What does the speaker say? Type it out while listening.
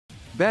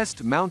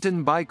Best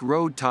mountain bike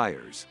road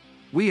tires.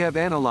 We have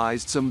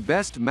analyzed some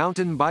best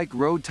mountain bike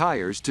road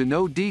tires to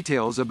know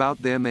details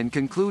about them and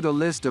conclude a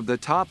list of the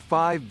top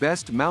 5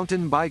 best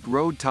mountain bike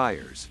road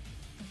tires.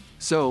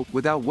 So,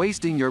 without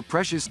wasting your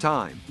precious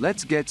time,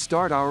 let's get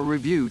start our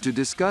review to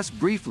discuss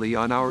briefly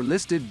on our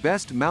listed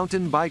best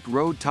mountain bike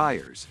road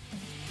tires.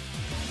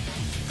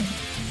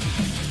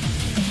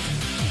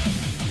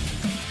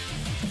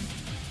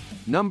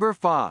 Number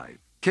 5.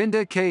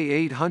 Kenda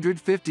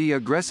K850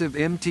 Aggressive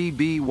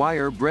MTB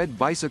Wire Bred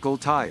Bicycle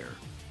Tire.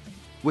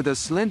 With a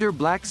slender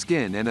black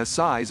skin and a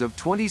size of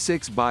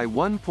 26 by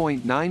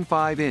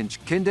 1.95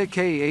 inch, Kenda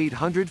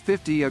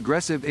K850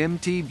 Aggressive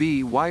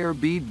MTB Wire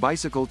Bead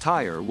Bicycle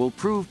Tire will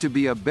prove to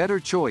be a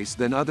better choice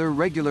than other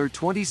regular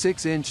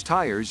 26-inch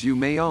tires you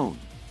may own.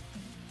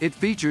 It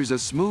features a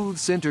smooth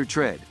center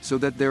tread, so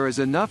that there is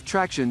enough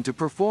traction to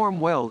perform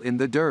well in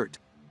the dirt.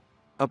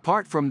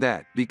 Apart from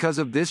that, because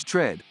of this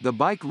tread, the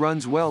bike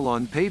runs well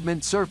on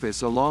pavement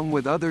surface along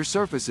with other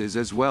surfaces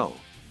as well.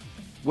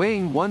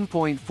 Weighing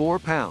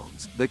 1.4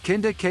 pounds, the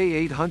Kenda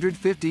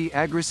K850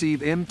 Aggressive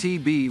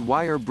MTB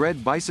Wire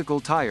Bred Bicycle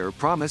Tire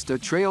promised a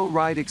trail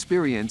ride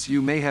experience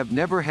you may have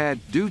never had,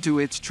 due to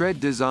its tread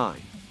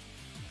design.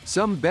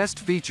 Some best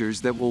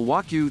features that will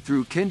walk you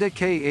through Kenda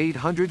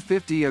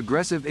K850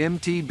 Aggressive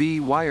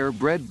MTB Wire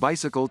Bred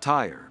Bicycle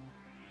Tire.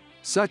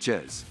 Such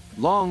as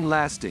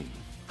long-lasting,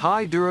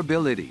 high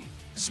durability,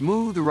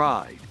 smooth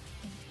ride.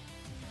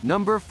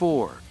 Number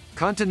 4.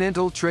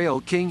 Continental Trail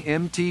King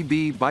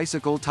MTB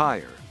Bicycle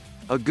Tire.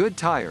 A good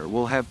tire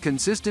will have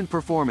consistent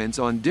performance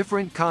on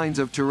different kinds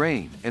of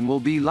terrain, and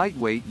will be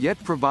lightweight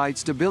yet provide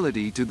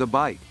stability to the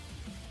bike.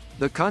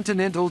 The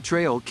Continental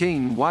Trail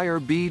King Wire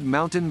Bead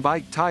Mountain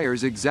Bike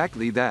Tire's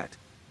exactly that.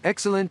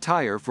 Excellent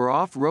tire for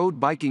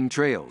off-road biking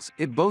trails,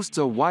 it boasts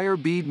a wire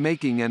bead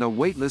making and a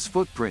weightless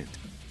footprint.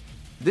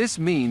 This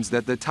means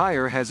that the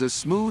tire has a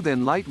smooth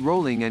and light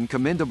rolling and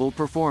commendable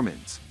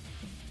performance.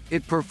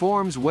 It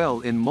performs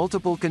well in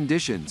multiple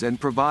conditions and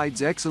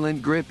provides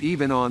excellent grip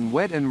even on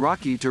wet and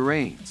rocky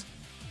terrains.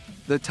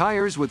 The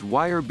tires with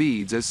wire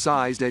beads is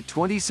sized at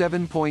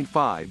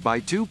 27.5 by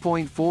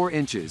 2.4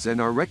 inches and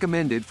are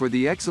recommended for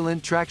the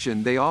excellent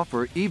traction they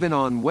offer even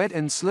on wet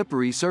and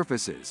slippery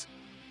surfaces.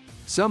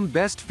 Some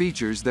best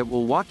features that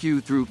will walk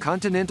you through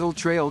Continental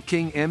Trail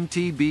King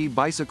MTB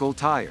Bicycle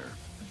Tire.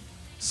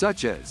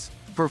 Such as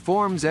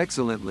performs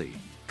excellently,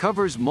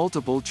 covers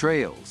multiple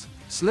trails,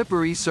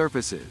 slippery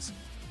surfaces.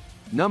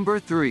 Number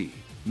 3.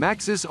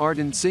 Maxxis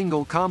Ardent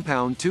Single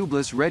Compound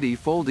Tubeless Ready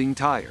Folding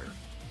Tire.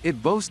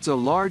 It boasts a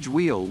large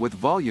wheel with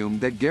volume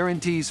that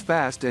guarantees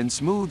fast and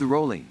smooth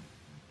rolling.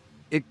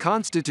 It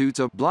constitutes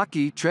a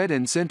blocky tread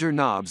and center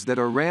knobs that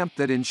are ramped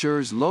that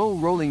ensures low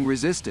rolling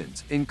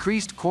resistance,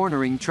 increased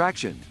cornering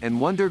traction, and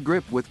wonder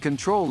grip with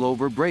control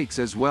over brakes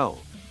as well.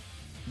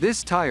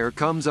 This tire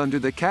comes under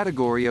the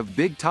category of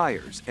big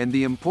tires, and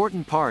the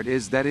important part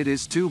is that it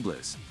is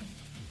tubeless.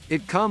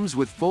 It comes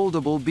with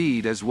foldable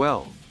bead as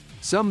well.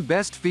 Some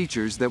best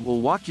features that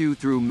will walk you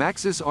through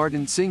Maxxis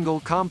Ardent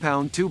Single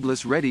Compound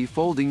Tubeless Ready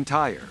Folding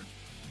Tire.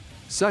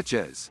 Such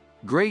as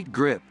great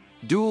grip,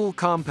 dual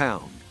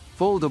compound,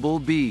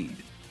 foldable bead.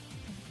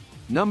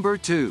 Number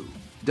 2.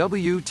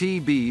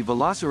 WTB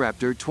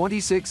Velociraptor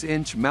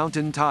 26-inch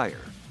Mountain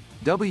Tire.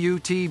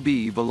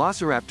 WTB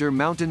Velociraptor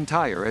Mountain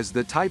Tire is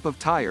the type of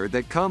tire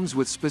that comes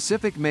with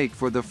specific make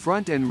for the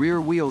front and rear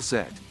wheel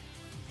set.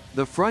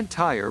 The front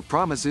tire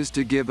promises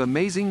to give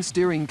amazing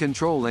steering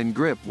control and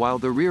grip, while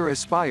the rear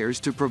aspires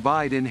to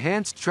provide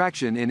enhanced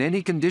traction in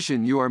any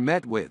condition you are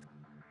met with.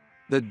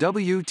 The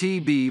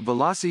WTB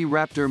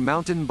Velociraptor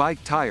Mountain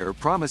Bike Tire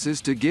promises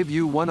to give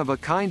you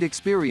one-of-a-kind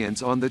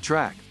experience on the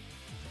track.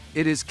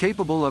 It is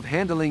capable of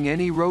handling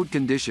any road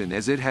condition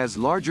as it has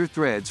larger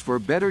threads for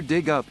better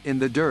dig up in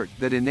the dirt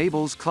that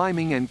enables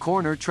climbing and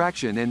corner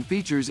traction and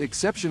features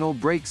exceptional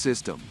brake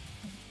system.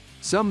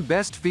 Some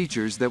best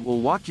features that will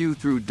walk you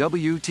through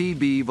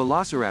WTB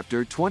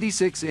Velociraptor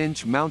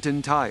 26-inch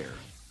Mountain Tire.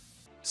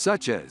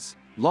 Such as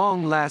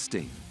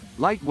long-lasting,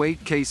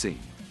 lightweight casing,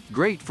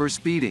 great for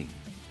speeding.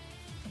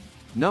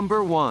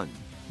 Number 1.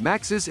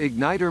 Maxxis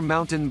Igniter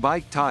Mountain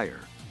Bike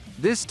Tire.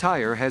 This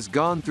tire has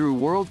gone through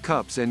World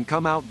Cups and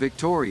come out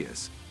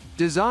victorious.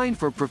 Designed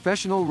for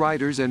professional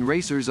riders and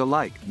racers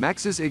alike,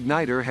 Maxxis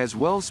Igniter has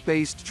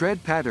well-spaced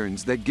tread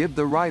patterns that give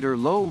the rider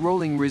low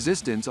rolling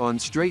resistance on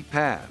straight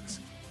paths.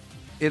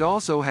 It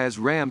also has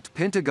ramped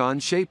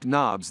pentagon-shaped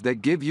knobs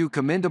that give you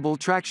commendable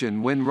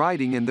traction when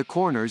riding in the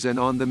corners and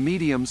on the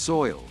medium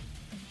soil.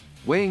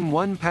 Weighing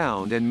 1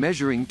 pound and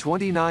measuring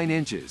 29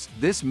 inches,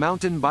 this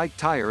mountain bike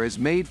tire is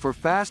made for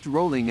fast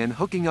rolling and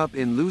hooking up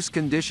in loose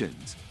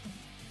conditions.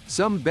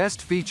 Some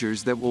best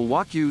features that will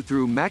walk you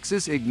through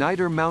Maxxis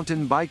Igniter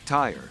Mountain Bike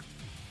Tire.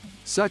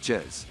 Such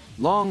as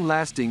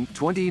long-lasting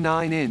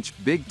 29-inch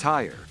big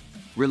tire,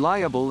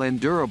 reliable and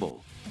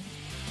durable,